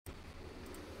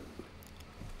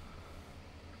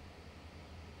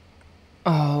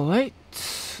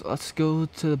let's go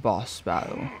to the boss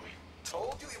battle.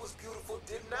 Told you it was beautiful,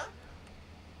 didn't I?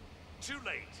 Too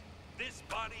late. This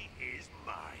body is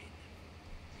mine.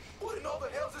 What in all the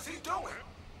hell is he doing?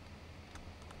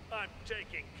 I'm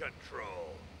taking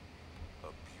control. A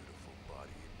beautiful body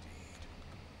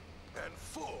indeed. And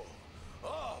full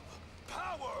of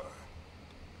power.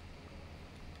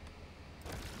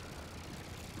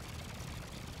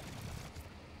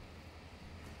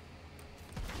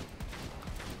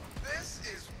 This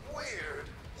is weird.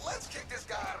 Let's kick this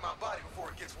guy out of my body before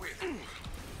it gets weird.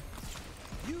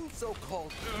 You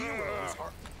so-called heroes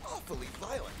are awfully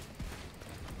violent.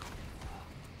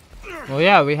 Well,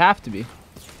 yeah, we have to be.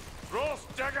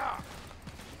 Frost dagger.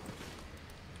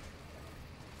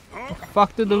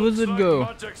 Fuck did the wizard Looks go? like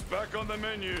magic's back on the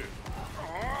menu.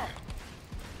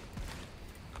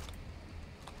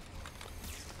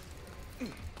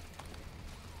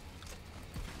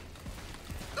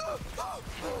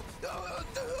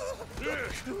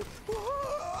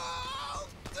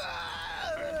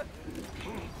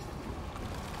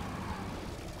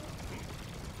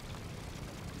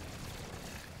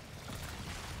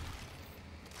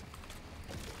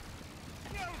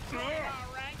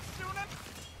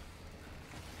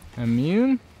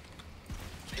 Immune?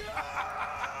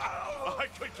 I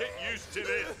could get used to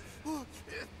this.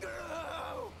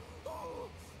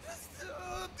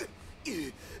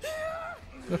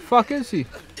 The fuck is he?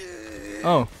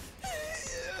 Oh.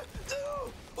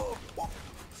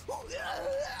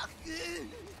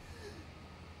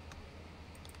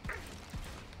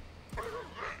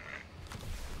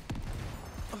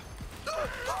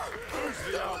 Who's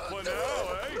the alpha now,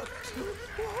 eh?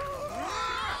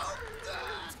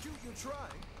 It's cute you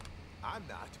trying. I'm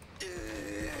not.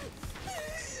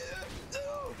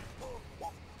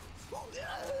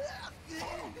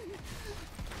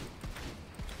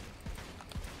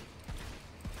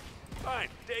 Fine,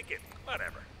 take it.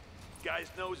 Whatever. Guy's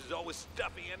nose is always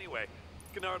stuffy anyway.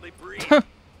 Can hardly breathe.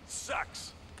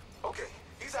 Sucks. Okay,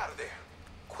 he's out of there.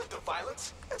 Quit the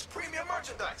violence. It's premium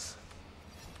merchandise.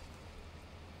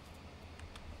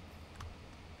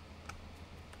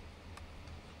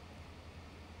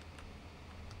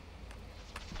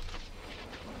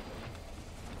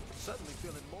 Suddenly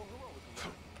feeling more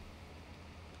heroic.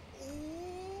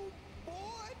 Ooh,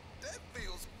 boy, that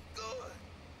feels good.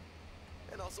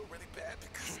 And also really bad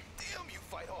because damn, you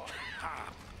fight hard.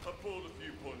 Ha! I pulled a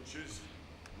few punches.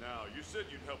 Now, you said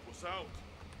you'd help us out.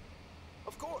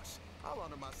 Of course, I'll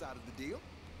honor my side of the deal.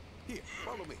 Here,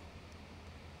 follow me.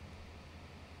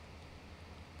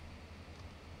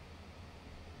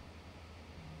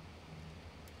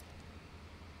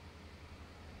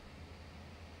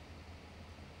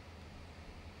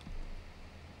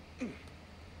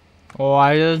 Oh,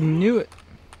 I just knew it.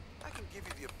 I can give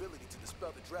you the ability to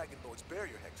dispel the Dragon Lord's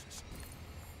barrier hexes.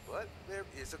 But there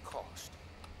is a cost.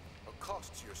 A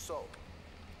cost to your soul.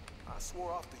 I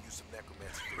swore off the use of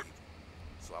necromancy for evil.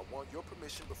 So I want your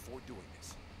permission before doing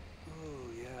this. Oh,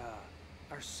 yeah.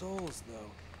 Our souls,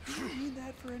 though. Do you need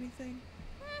that for anything?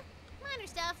 Minor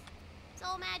stuff.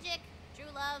 Soul magic,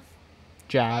 true love.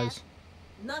 Jazz.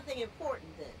 Nothing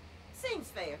important then. Seems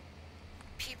fair.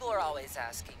 People are always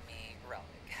asking me, Relic,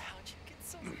 how'd you get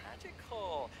so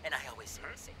magical? And I always say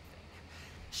the same thing.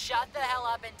 Shut the hell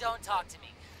up and don't talk to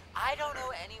me. I don't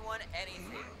owe anyone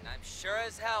anything, and I'm sure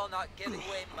as hell not giving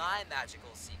away my magical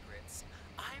secrets.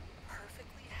 I'm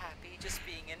perfectly happy just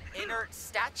being an inert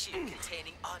statue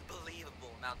containing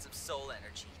unbelievable amounts of soul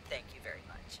energy. Thank you very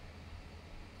much.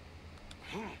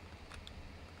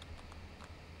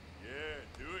 Yeah,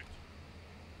 do it.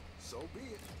 So be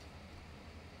it.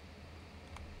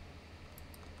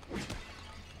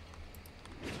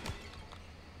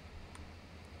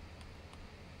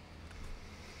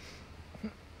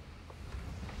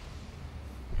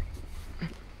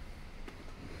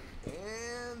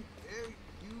 And there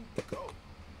you go.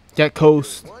 Get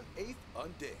coast. 1/8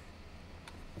 undead.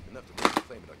 Enough to really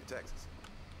claim it on your taxes.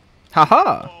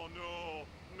 Haha. Oh no,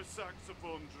 my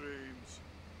saxophone dreams.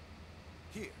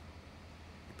 Here.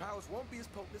 Your powers won't be as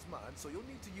potent as mine, so you'll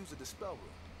need to use a dispel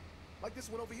room. Like this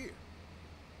one over here.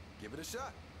 Give it a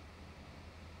shot.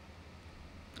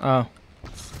 Oh.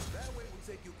 That way will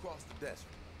take you across the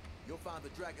desert. You'll find the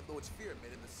Dragon Lord's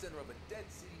pyramid in the center of a dead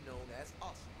city known as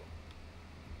Oslo.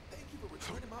 Thank you for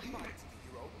returning my body to me,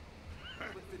 hero. I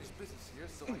have unfinished business here,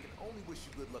 so I can only wish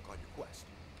you good luck on your quest.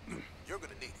 You're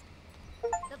gonna need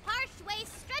it. The parched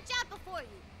wastes stretch out before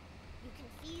you. You can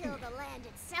feel the land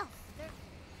itself.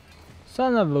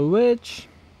 Son of a witch.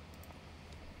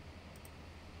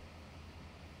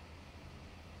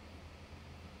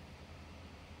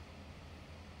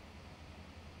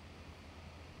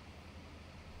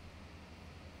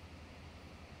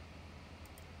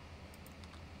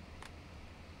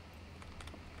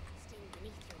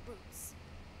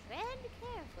 Tread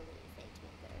carefully, Fate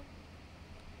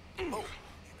Maker. Oh,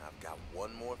 and I've got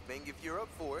one more thing if you're up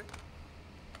for it.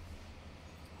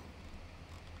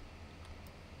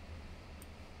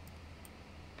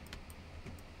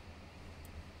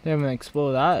 They haven't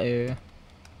explored that area.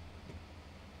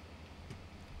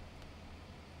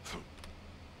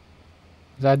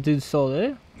 Is that dude still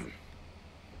there?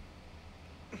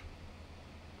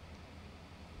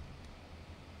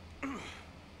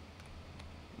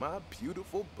 My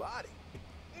beautiful body.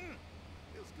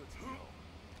 Feels good to know.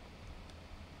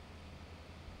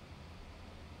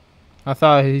 I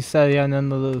thought he said he had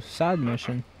another little side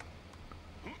mission.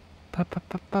 Pa pa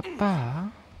pa pa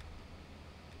pa.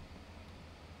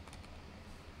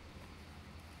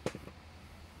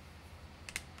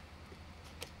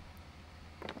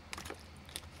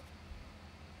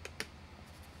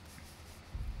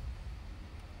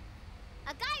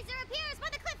 A geyser appears by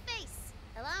the cliff face,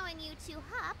 allowing you to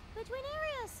hop between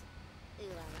areas. Ooh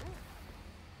la la.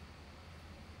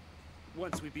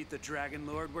 Once we beat the Dragon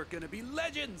Lord, we're gonna be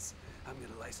legends! I'm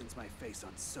gonna license my face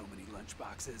on so many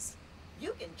lunchboxes.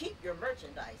 You can keep your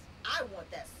merchandise. I want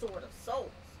that Sword of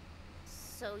Souls.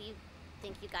 So you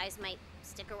think you guys might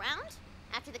stick around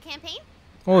after the campaign?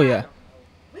 Oh I yeah. don't know.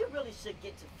 We really should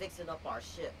get to fixing up our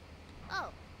ship. Oh.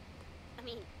 I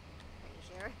mean, are you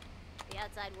sure? The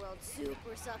outside world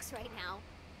super sucks right now.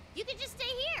 You could just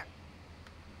stay here.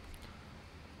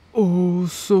 Oh,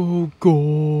 so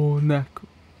go neck.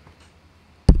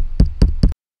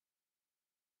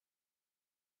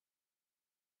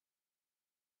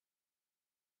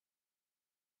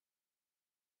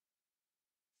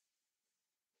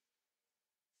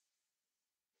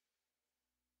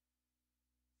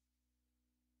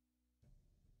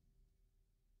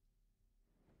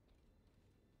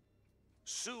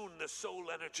 Soon the soul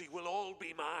energy will all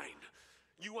be mine.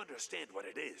 You understand what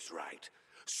it is, right?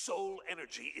 Soul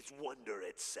energy is wonder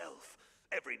itself.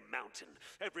 Every mountain,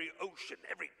 every ocean,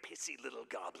 every pissy little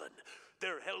goblin.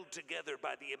 They're held together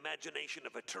by the imagination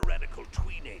of a tyrannical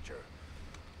teenager.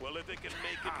 Well, if it can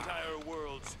make entire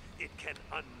worlds, it can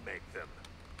unmake them.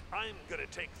 I'm gonna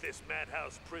take this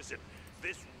madhouse prison,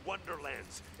 this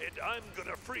Wonderlands, and I'm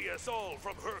gonna free us all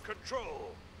from her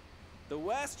control. The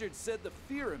Wastard said the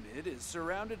pyramid is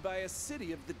surrounded by a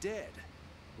city of the dead.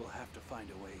 We'll have to find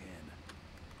a way in.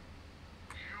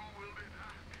 You will be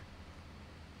back.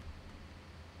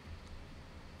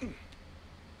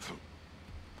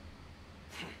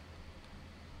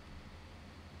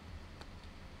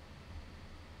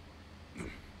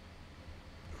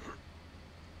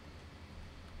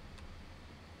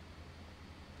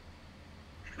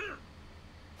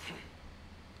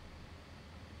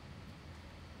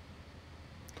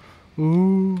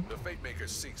 Ooh. The Fate Maker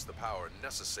seeks the power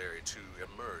necessary to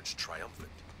emerge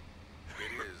triumphant.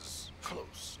 It is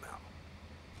close now.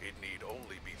 It need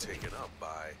only be taken up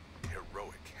by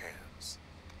heroic hands.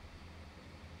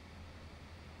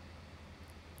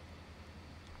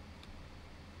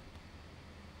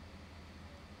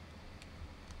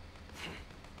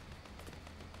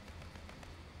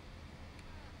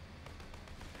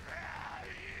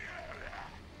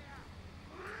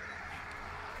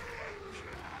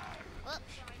 Whoop.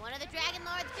 One of the Dragon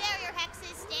Lord's barrier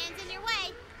hexes stands in your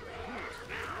way.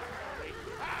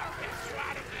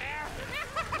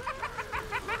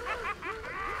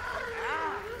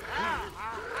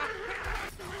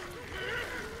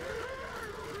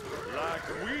 Like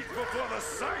wheat before the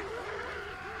sight.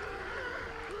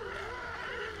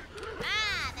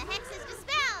 Ah, the hex is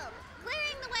dispelled,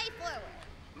 clearing the way forward.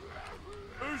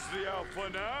 Who's the alpha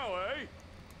now, eh?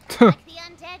 Like the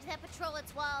undead that patrol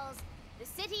its walls, the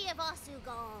city of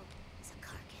Osugal is a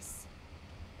carcass.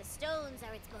 The stones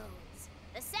are its bones.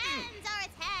 The sands are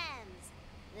its hands.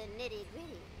 The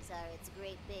nitty-gritties are its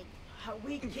great big...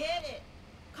 We get it.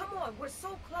 Come on, we're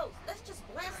so close. Let's just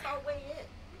blast our way in.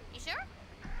 You sure?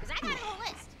 Because I got a whole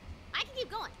list. I can keep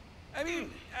going. I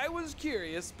mean, I was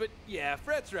curious, but yeah,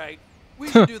 Fred's right. We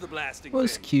should do the blasting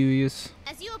Was thing. curious.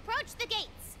 As you approach the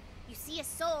gates, you see a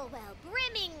soul well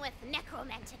brimming with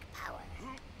necromantic power.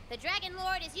 The Dragon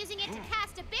Lord is using it to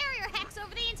cast a barrier hex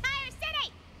over the entire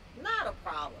city. Not a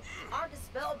problem. Our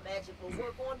dispel magic will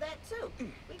work on that too.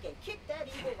 We can kick that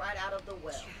evil right out of the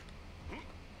well.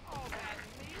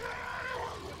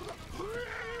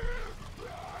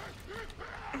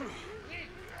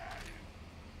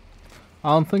 I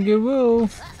don't think it will.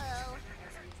 Uh-oh.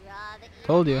 Draw the evil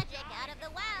Told you. magic out of the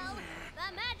well.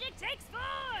 The magic takes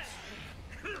force.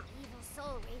 Evil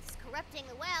soul wraiths corrupting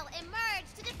the well emerge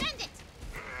to defend it.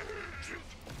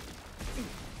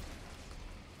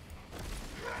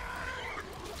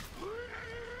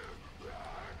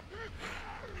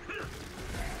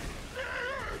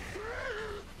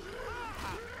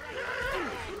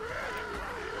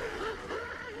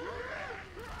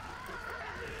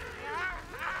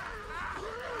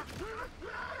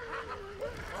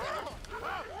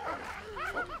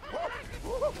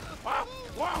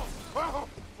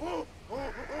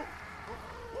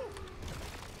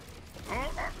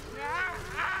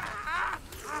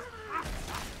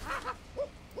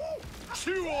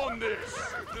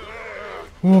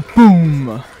 Whoa,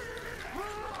 boom!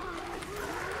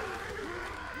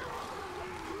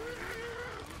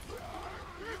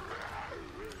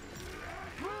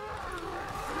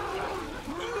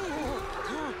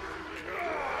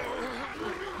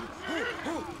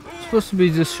 Supposed to be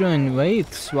destroying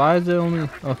wraiths. Why is there only?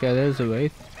 Okay, there's a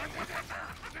wraith.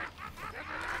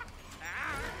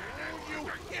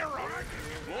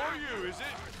 More you, is it?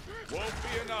 Won't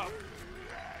be enough.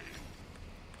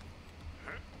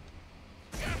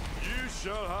 You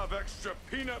shall have extra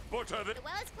peanut butter that... The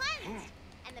well is cleansed,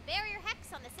 and the barrier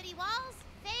hex on the city walls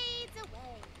fades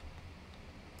away.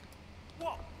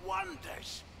 What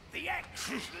wonders! The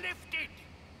X is lifted!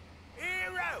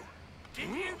 Hero, did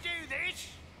you do this?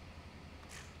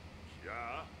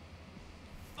 Yeah?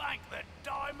 Thank the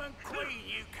Diamond Queen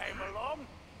you came along.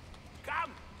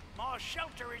 Come, my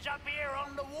shelter is up here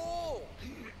on the wall.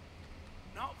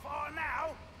 Not far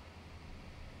now.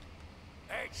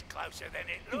 It's closer than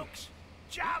it looks.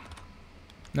 Jump!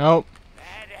 Nope.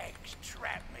 That X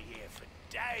trapped me here for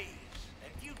days,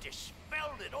 and you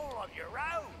dispelled it all on your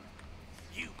own.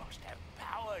 You must have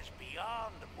powers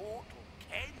beyond mortal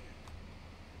ken.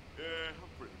 Yeah, I'm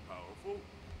pretty powerful.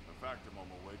 In fact, I'm on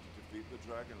my way to defeat the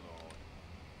Dragon Lord.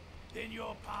 Then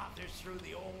your path is through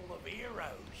the Hall of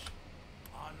Heroes.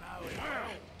 I know it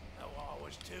well, though I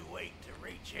was too weak to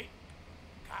reach it.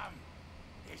 Come,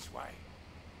 this way.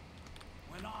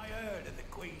 When I heard of the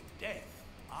Queen's death,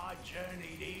 I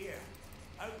journeyed here,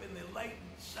 hoping the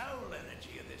latent soul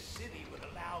energy of this city would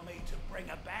allow me to bring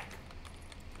her back.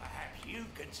 Perhaps you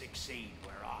can succeed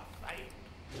where I failed.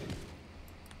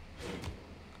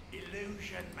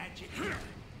 Illusion magic.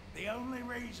 The only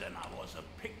reason I wasn't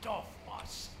picked off by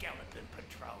skeleton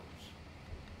patrols.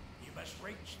 You must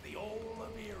reach the Hall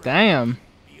of Heroes. Damn.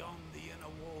 Beyond the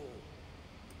inner wall.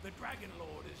 The Dragon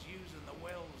Lord is using the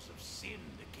wells of sin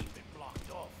to keep it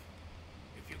blocked off.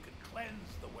 If you can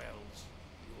cleanse the wells,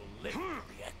 you will lift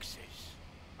the X's.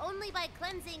 Only by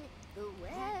cleansing the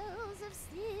wells of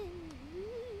sin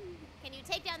can you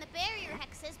take down the barrier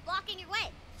hexes blocking your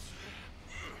way.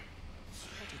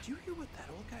 Did you hear what that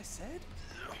old guy said?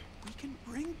 We can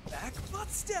bring back Butt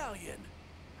Stallion.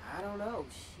 I don't know.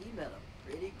 She met a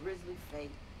pretty grisly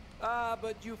fate.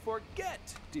 But you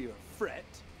forget, dear Fret.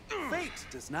 Fate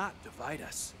does not divide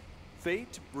us.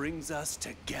 Fate brings us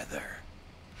together.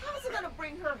 How is it gonna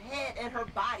bring her head and her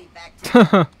body back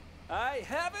to I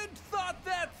haven't thought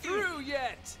that through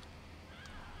yet.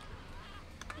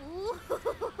 Ooh,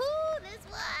 this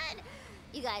one.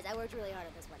 You guys, I worked really hard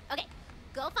on this one. Okay,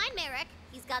 go find Mare.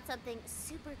 He's got something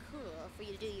super cool for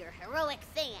you to do your heroic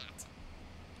thing at.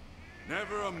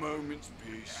 Never a moment's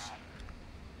peace.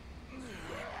 Ooh,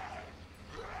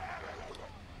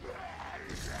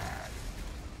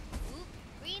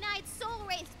 green-eyed soul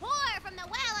wraiths pour from the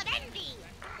well of envy.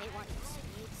 They want you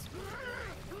sweet.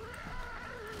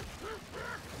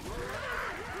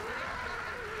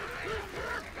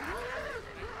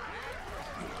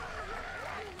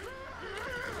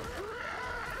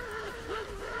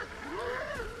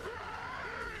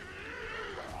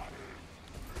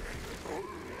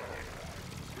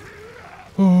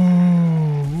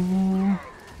 Ooh.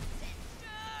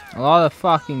 A lot of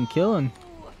fucking killing.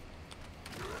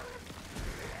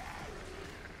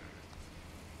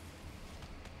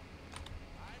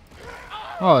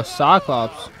 Oh, a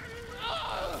Cyclops.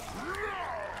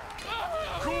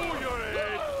 Cool your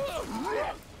head.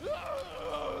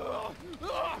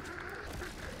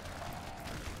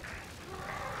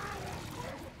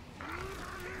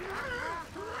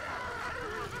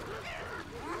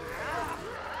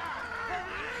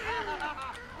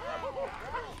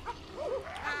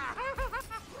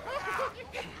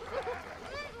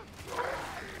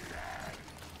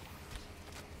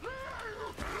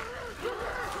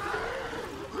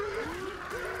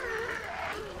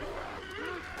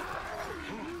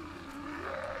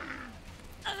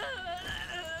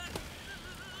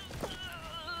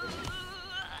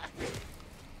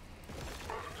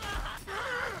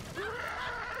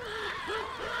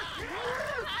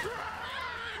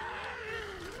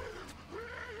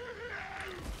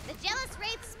 The jealous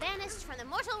wraiths banished from the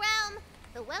mortal realm.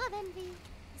 The well of envy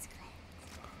is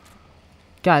cleansed.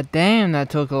 God damn, that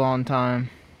took a long time.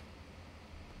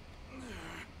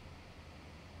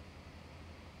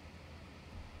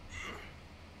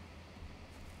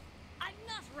 I'm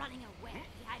not running away.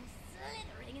 I'm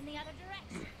slithering in the other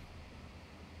direction.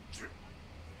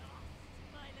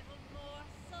 My little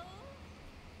morsel.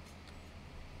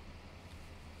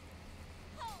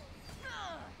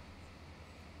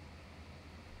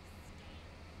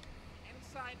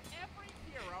 Inside every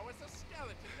hero is a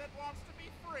skeleton that wants to be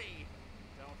free.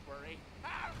 Don't worry,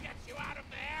 I'll get you out of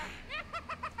there.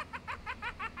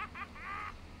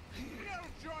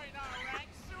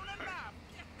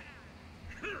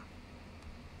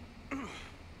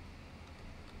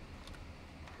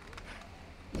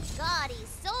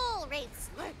 raids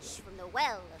sludge from the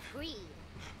well of greed.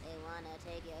 They wanna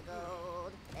take your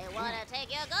gold. They wanna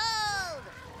take your gold!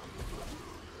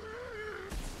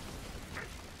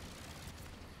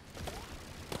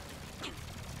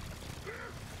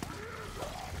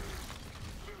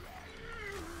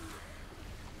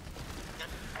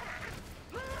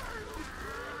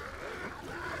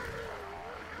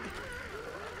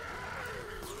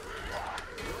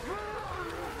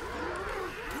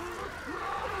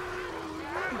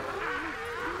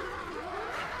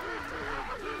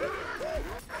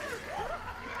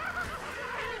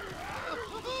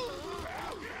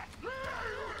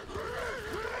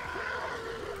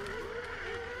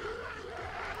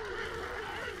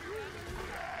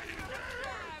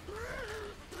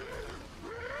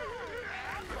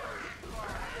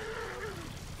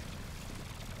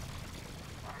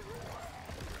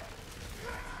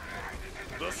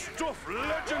 The stuff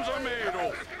legends are made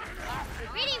of!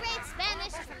 Greedy rates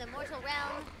vanished from the mortal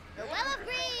realm. The well of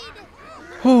greed!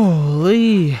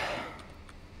 Holy.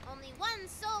 Only one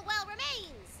soul well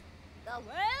remains. The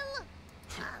well of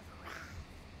wrath.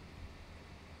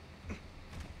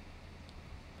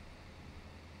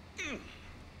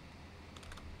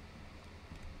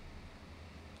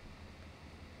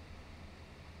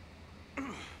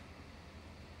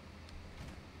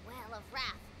 Well of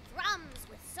wrath thrums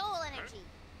with soul energy.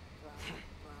 Thrum,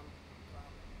 thrum,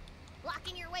 thrum.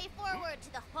 Blocking your way forward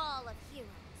to the Hall of Heroes.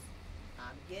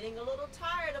 I'm getting a little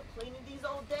tired of cleaning these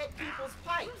old dead people's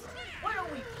pipes. What are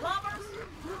we, plumbers?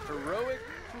 Heroic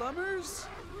plumbers?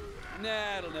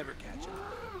 Nah, it'll never catch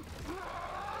up.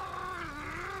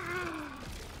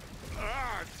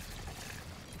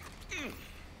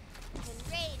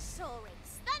 Enraged soul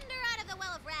rays thunder out of the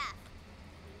well of wrath.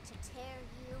 To tear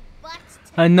you, but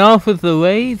to Enough with the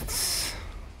weights.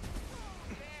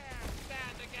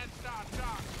 Stand against our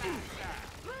dark master.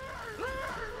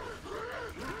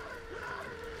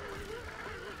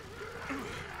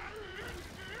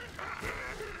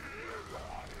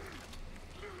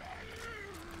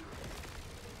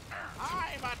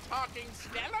 I'm a talking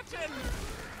skeleton.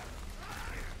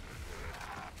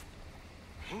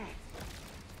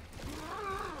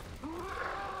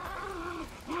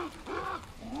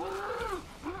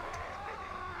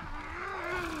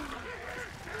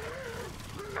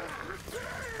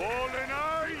 Falling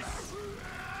ice!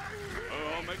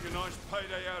 Oh, I'll make a nice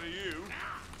payday out of you.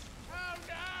 Oh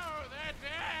no, they're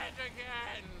dead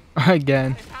again.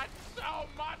 Again. I had so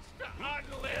much to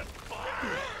unlive for.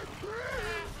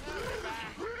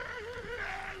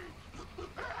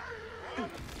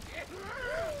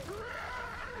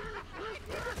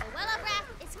 the well of wrath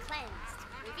is cleansed,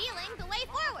 revealing the way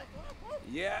forward.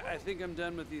 Yeah, I think I'm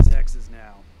done with these hexes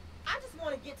now. I just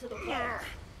want to get to the walls.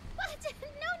 What?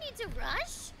 No need to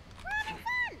rush. We're having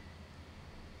fun.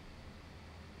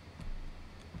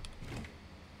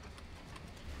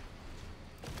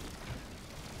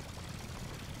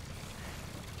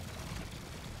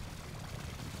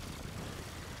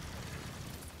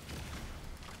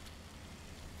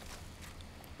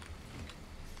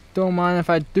 Don't mind if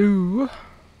I do.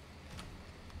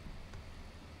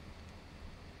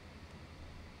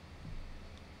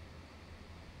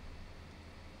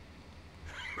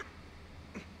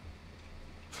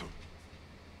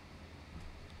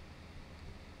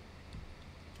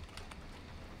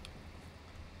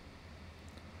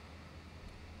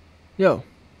 Yo.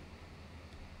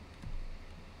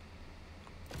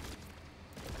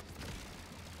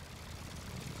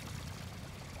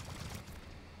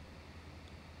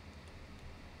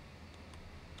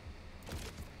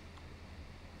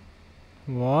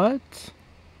 What?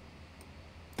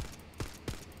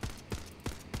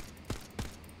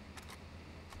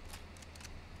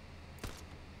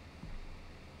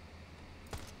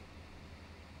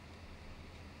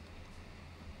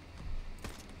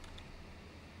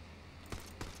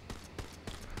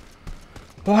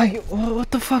 Why?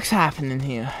 What the fuck's happening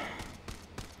here?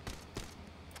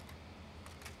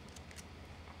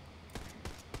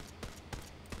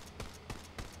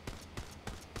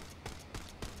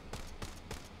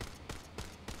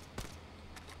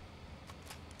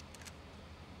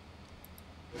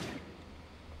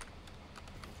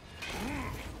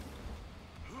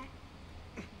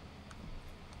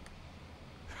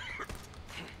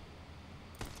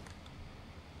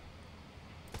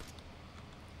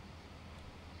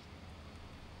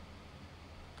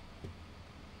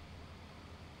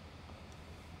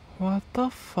 What the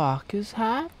fuck is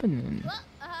happening? Well,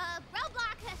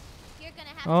 roadblock. You're gonna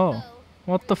have Oh, to go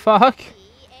what the through fuck? the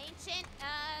ancient,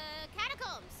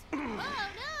 catacombs. Oh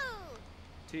no!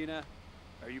 Tina,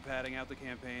 are you padding out the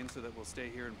campaign so that we'll stay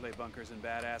here and play bunkers and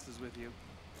badasses with you?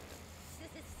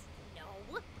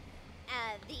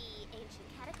 The ancient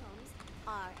catacombs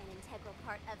are an integral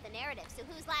part of the narrative. So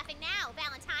who's laughing now?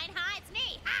 Valentine, huh? It's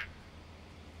me, ha!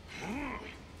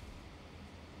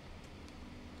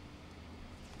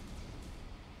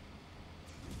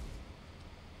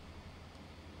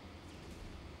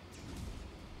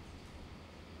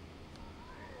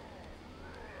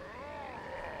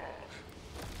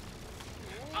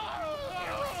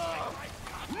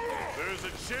 There's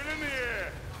a shit in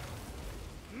here!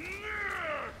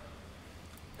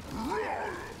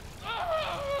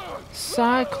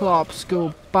 Cyclops,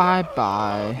 go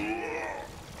bye-bye.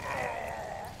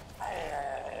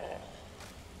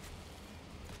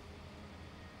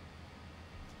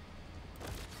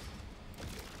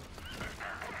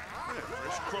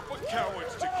 Fresh crop of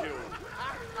cowards to kill.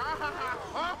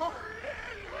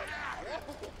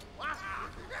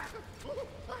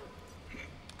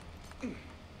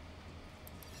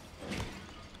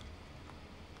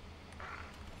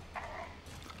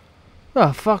 What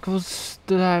the fuck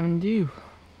did I even do?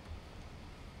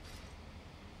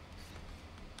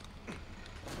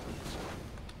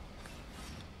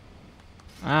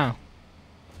 Ow.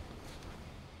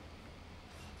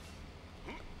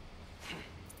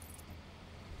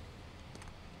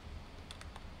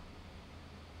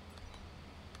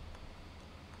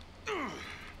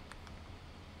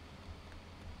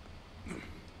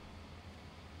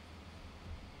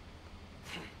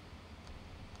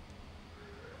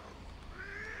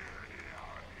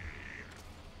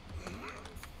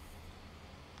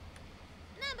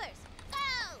 Numbers,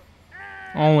 go!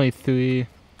 Only 3.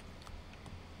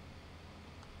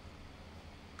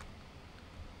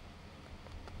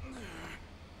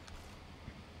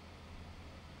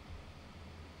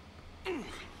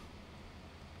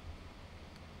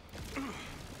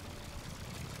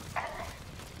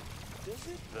 Does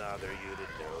it bother you to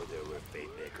know there were fate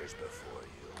makers before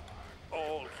you?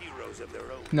 All heroes of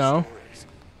their own No. stories.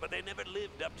 But they never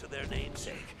lived up to their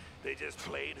namesake. They just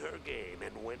played her game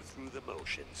and went through the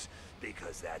motions.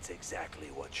 Because that's exactly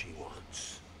what she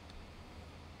wants.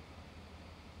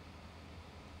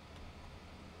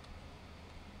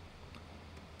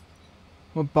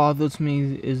 What bothers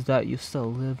me is that you're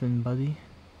still living, buddy.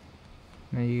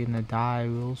 Now you're gonna die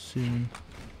real soon.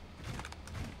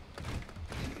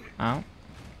 Ow.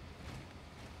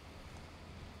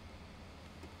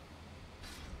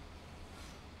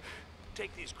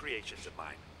 Take these creations of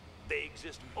mine. They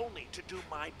exist only to do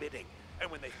my bidding. And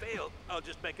when they fail, I'll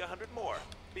just make 100 more.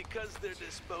 Because they're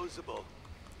disposable.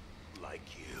 Like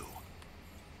you.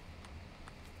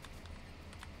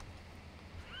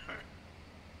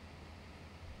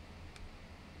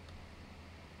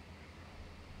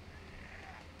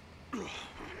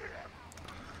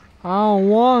 I don't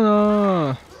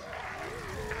wanna.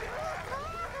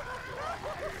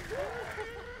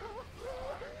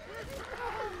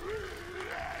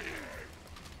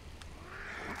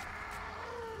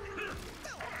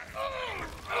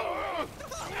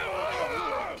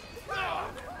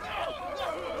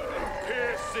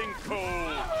 Piercing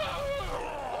cold.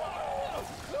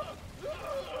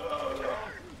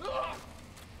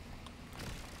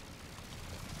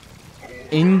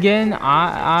 Ingen,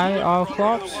 I are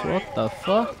crops? What the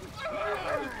fuck?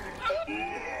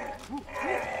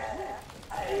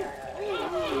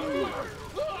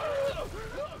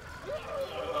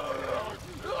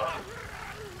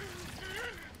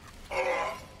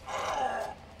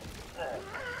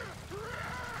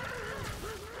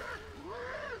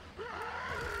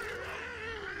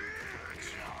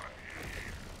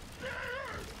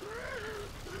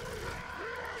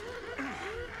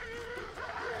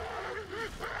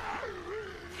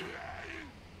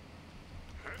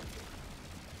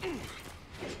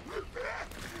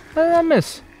 How did I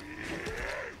miss?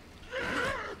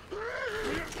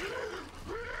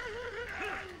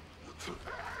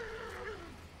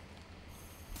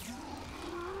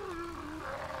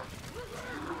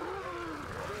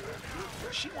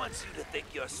 She wants you to think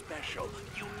you're special,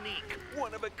 unique,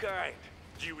 one of a kind.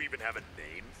 Do you even have a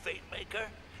name, Fate Maker?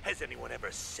 Has anyone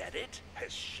ever said it?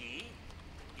 Has she?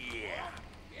 Yeah,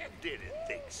 didn't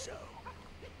think so.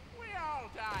 We all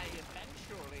die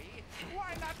eventually.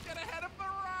 Why not get ahead of the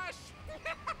rush?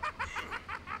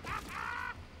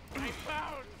 My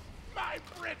bones! My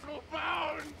brittle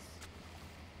bones!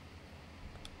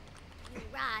 You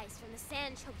rise from the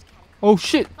sand-choked catacombs. Oh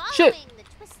shit! Shit! Following the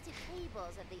twisted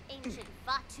cables of the ancient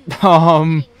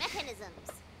Vatu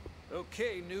mechanisms.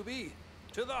 Okay, newbie.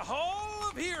 To the Hall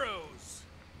of Heroes!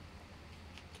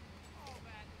 All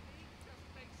that meat just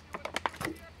makes you an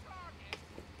easier target.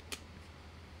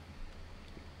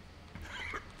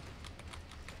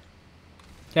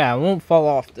 Yeah, I won't fall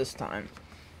off this time.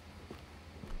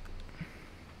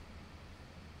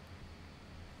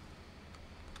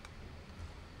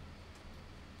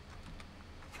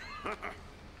 You're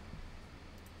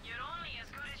only as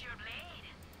good as your blade.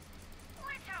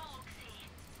 Let's have a look-see.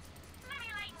 Let me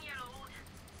lighten your load.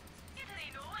 You don't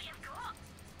know what you've got.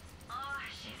 Oh,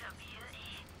 she's a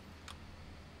beauty.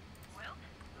 Well,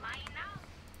 mine now.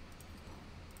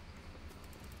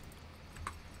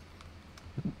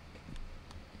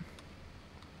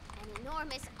 An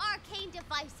enormous arcane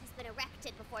device has been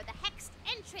erected before the hexed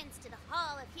entrance to the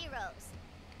Hall of Heroes.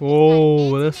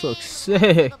 Whoa, this looks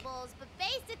sick. But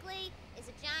basically, it's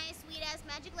a giant sweet-ass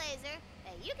magic laser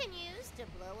that you can use to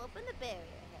blow open the barrier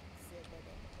hex.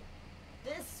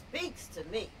 This speaks to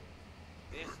me.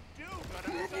 This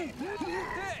do-gooder. Hey,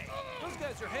 those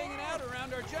guys are hanging out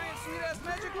around our giant sweet-ass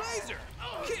magic laser.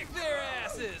 Kick their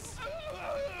asses.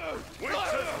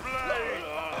 Witch's blade!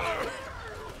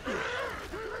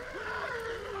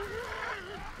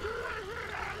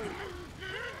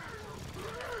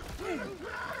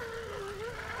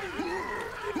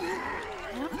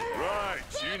 Right,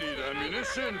 you need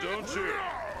ammunition, don't you?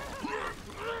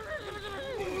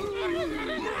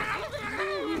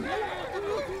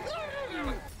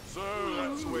 So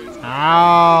let's wait.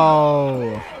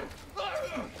 Ow.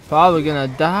 Probably gonna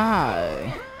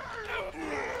die.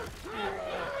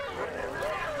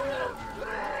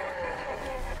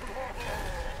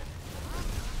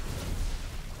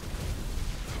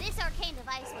 This arcane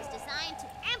device was designed to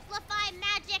amplify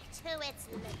magic to its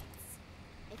limits.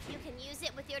 If you can use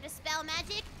it with your dispel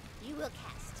magic, you will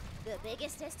cast the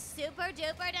biggestest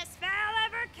super-duper dispel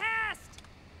ever cast!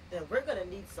 Then we're gonna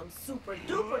need some super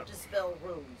duper dispel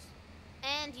runes.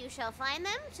 And you shall find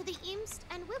them to the east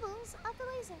and wibbles of the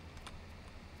laser.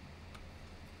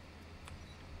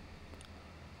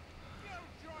 You'll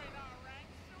join our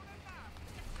ranks soon enough.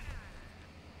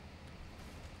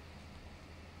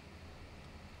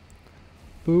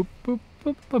 Boop boop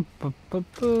boop boop boop boop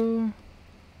boop.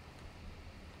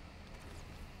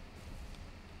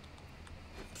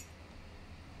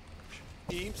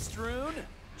 Deep strewn?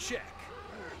 Check.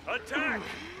 Attack,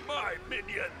 my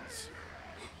minions!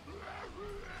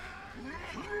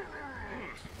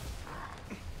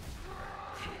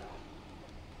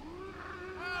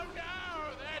 Oh no,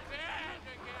 they're dead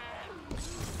again.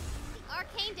 The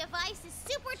arcane device is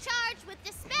supercharged with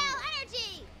dispel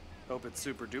energy! Hope it's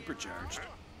super duper charged.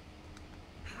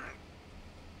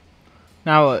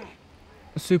 Now what?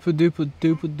 Super duper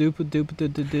duper duper duper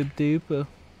duper duper duper.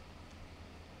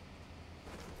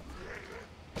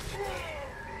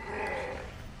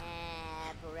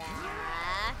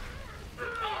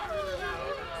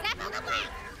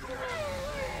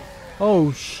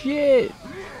 Oh shit!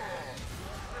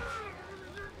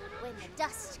 When the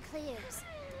dust clears,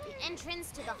 the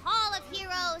entrance to the Hall of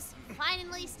Heroes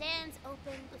finally stands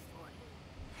open before you.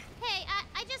 Hey,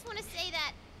 I just want to say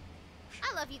that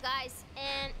I love you guys,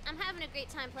 and I'm having a great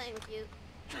time playing with you.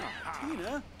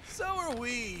 Tina, so are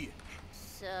we.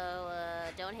 So,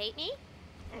 don't hate me?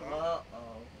 Uh-oh.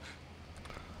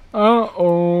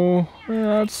 Uh-oh.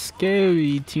 That's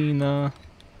scary, Tina.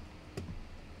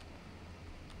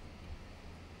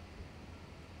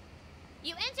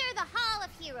 You enter the Hall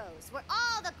of Heroes, where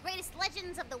all the greatest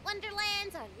legends of the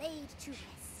Wonderlands are laid to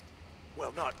rest.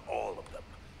 Well, not all of them.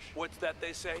 What's that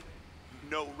they say?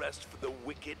 No rest for the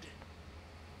wicked?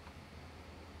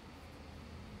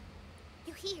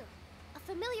 You hear a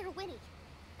familiar whinny,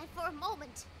 and for a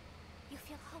moment, you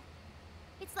feel hope.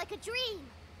 It's like a dream.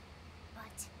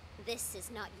 But this is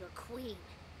not your queen.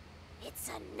 It's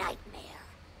a nightmare.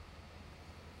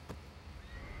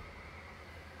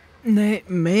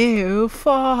 Nightmare,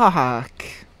 fuck.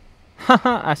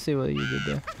 Haha, I see what you did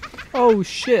there. Oh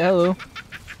shit, hello.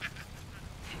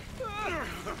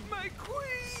 My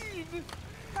queen!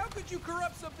 How could you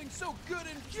corrupt something so good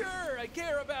and pure? I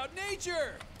care about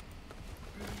nature!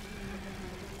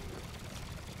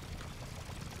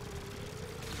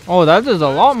 Oh, that does a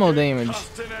lot more damage.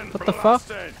 What the fuck?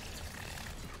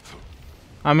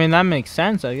 I mean, that makes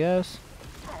sense, I guess.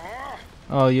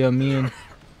 Oh, you're immune.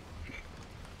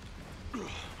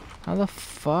 How the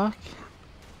fuck?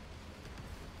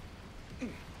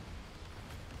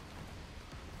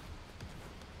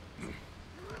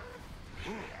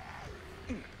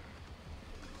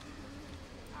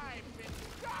 I've been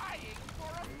dying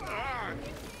for a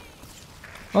fight.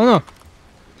 Oh no.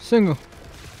 Single.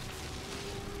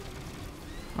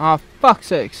 Ah, fuck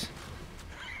sakes.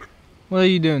 What are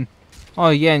you doing? Oh,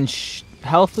 you getting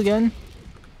health again?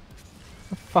 Where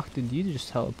the fuck did you just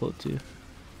teleport to?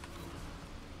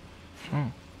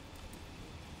 Oh.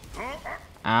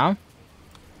 Ow.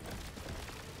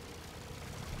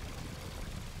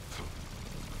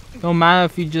 Don't matter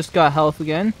if you just got health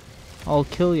again. I'll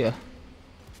kill you.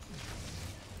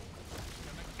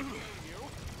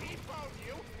 Even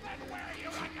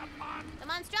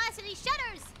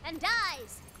and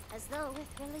dies, as though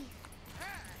with relief.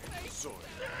 Sorry.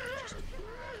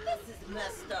 This is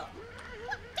messed up.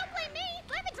 What? Don't blame me!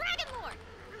 Blame the Dragon Lord!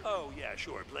 Oh, yeah,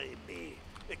 sure, blame me.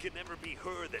 It can never be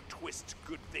her that twists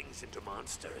good things into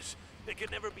monsters. It can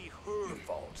never be her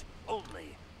fault.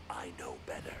 Only I know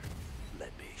better.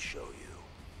 Let me show you.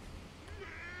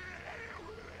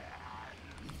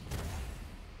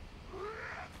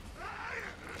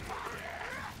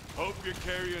 Hope you're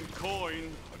carrying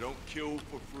coin. I don't kill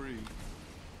for free.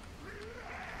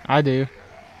 I do.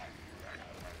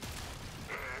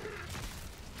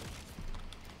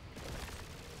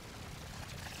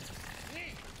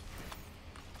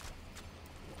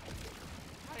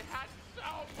 I had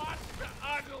so much to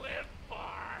unlive for.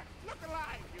 Look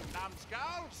alive, you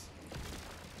numbskulls.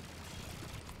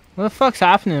 What the fuck's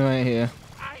happening right here?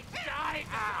 I died.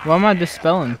 Why am I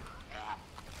dispelling?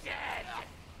 Dead.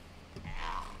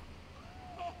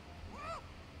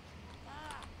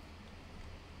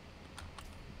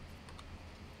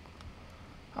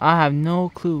 I have no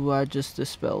clue what I just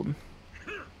dispelled.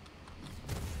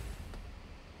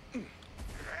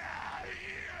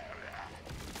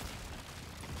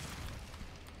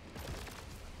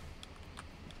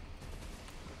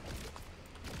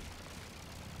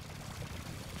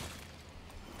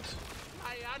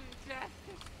 My undeath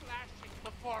is flashing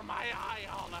before my eye,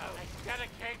 Hollow. I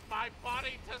dedicate my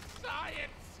body to science.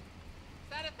 Is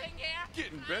that a thing here?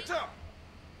 Getting better.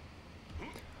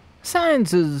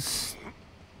 Science is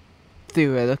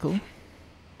theoretical.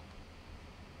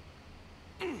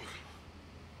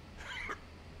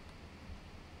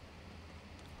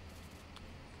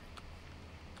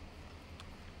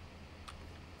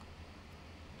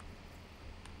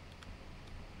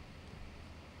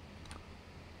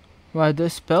 Well, I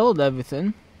dispelled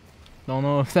everything. Don't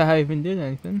know if that even did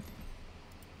anything.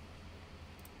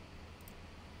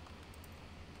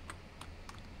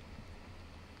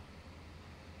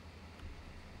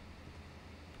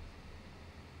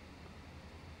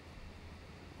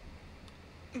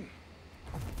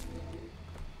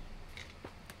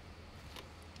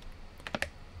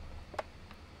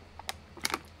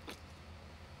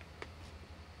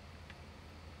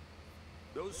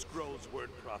 Those scrolls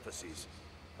weren't prophecies.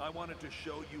 I wanted to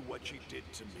show you what she did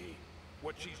to me.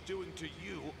 What she's doing to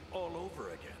you all over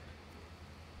again.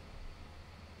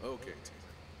 Okay,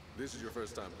 Tina. This is your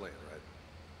first time playing, right?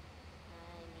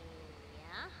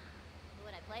 Yeah? Who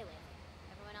would I play with?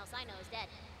 Everyone else I know is dead.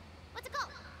 What's it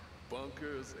called?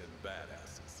 Bunkers and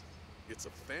badasses. It's a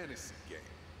fantasy game.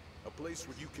 A place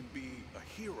where you can be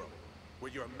a hero.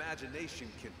 Where your imagination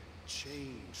can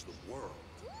change the world.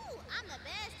 Ooh, I'm the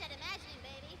best at imagining,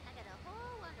 baby. I got a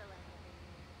whole wonderland.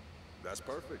 That's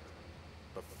perfect.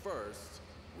 But first,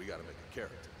 we gotta make a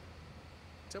character.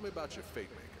 Tell me about your fate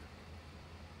maker.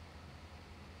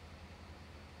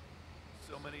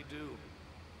 So many do.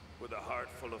 With a heart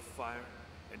full of fire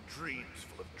and dreams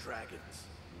full of dragons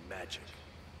and magic.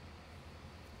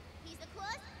 He's the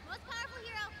coolest, most powerful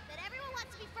hero that everyone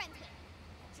wants to be friends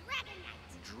with. Dragon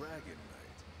Knight. Dragon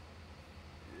Knight.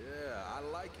 Yeah, I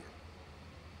like it.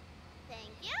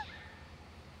 Thank you.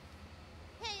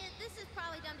 Hey, this is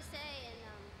probably dumb to say, and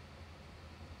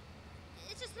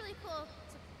it's just really cool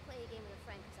to play a game with a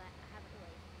friend because I haven't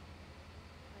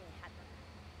really had them.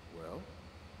 Well,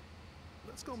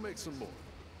 let's go make some more.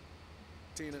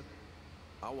 Tina,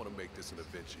 I want to make this an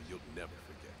adventure you'll never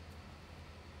forget.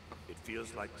 It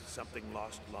feels like something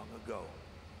lost long ago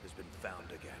has been found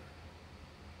again.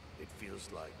 It feels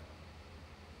like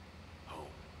home.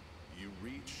 You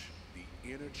reach the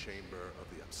inner chamber of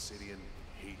the Obsidian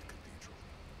Hate Cathedral.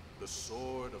 The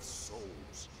Sword of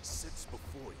Souls sits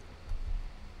before you.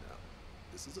 Now,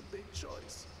 this is a big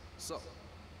choice. So,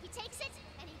 He takes it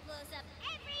and he blows up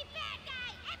every bad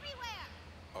guy everywhere.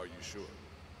 are you sure?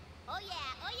 Oh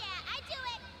yeah, I do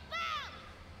it. Boom!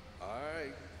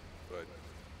 Alright, but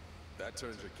that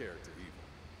turns your character evil.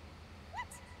 What?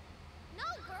 No,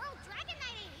 girl, Dragon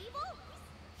Knight ain't evil.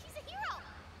 He's a hero.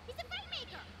 He's a fight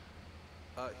maker.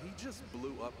 He just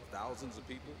blew up thousands of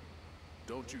people.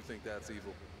 Don't you think that's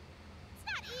evil?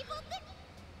 It's not evil.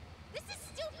 This is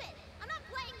stupid. I'm not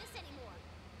playing this anymore.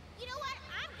 You know what?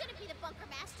 I'm gonna be the bunker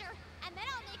master, and then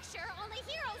I'll make sure only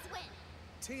heroes win.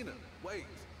 Tina, wait.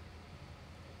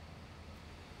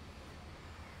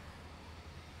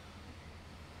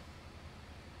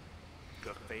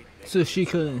 The fate So she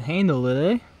couldn't handle it,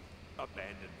 eh?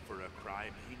 abandoned for a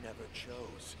crime he never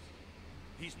chose.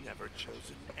 He's never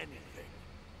chosen anything.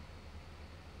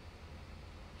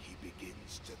 He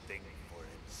begins to think for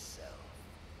himself.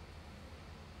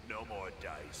 No more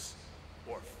dice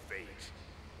or fate.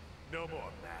 No more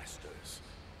masters.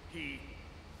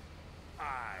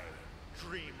 I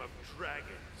dream of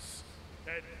dragons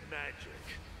and magic.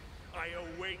 I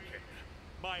awaken,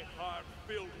 my heart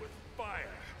filled with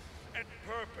fire and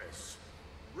purpose.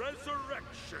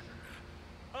 Resurrection.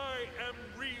 I am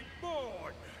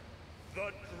reborn,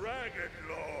 the Dragon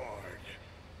Lord.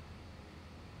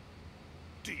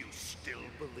 Do you still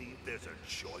believe there's a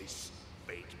choice,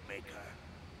 Fate Maker?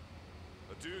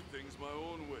 I do things my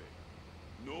own way.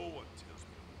 No one tells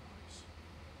me otherwise.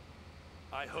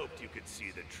 I hoped you could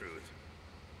see the truth.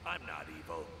 I'm not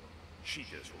evil. She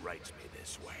just writes me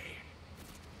this way.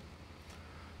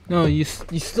 No, you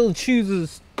still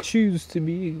choose to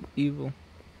be evil.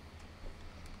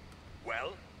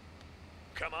 Well,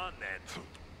 come on then.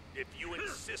 If you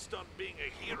insist on being a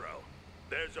hero,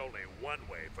 there's only one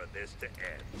way for this to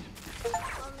end.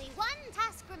 Only one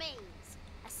task remains.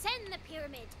 Ascend the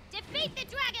pyramid, defeat the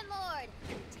Dragon Lord,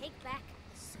 and take back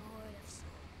the Sword of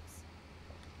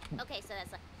Souls. Okay, so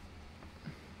that's like...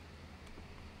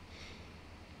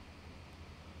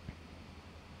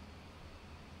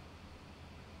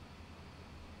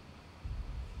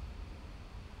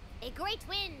 A great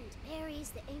wind buries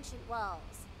the ancient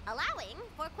walls, allowing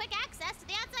for quick access to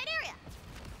the outside area.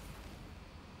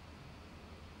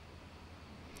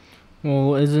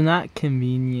 Well, isn't that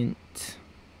convenient?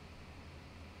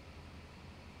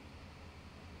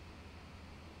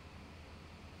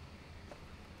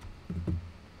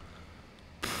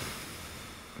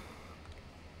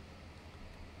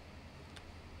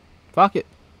 Fuck it.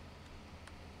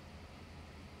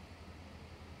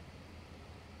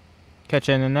 Catch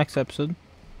you in the next episode.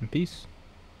 And peace.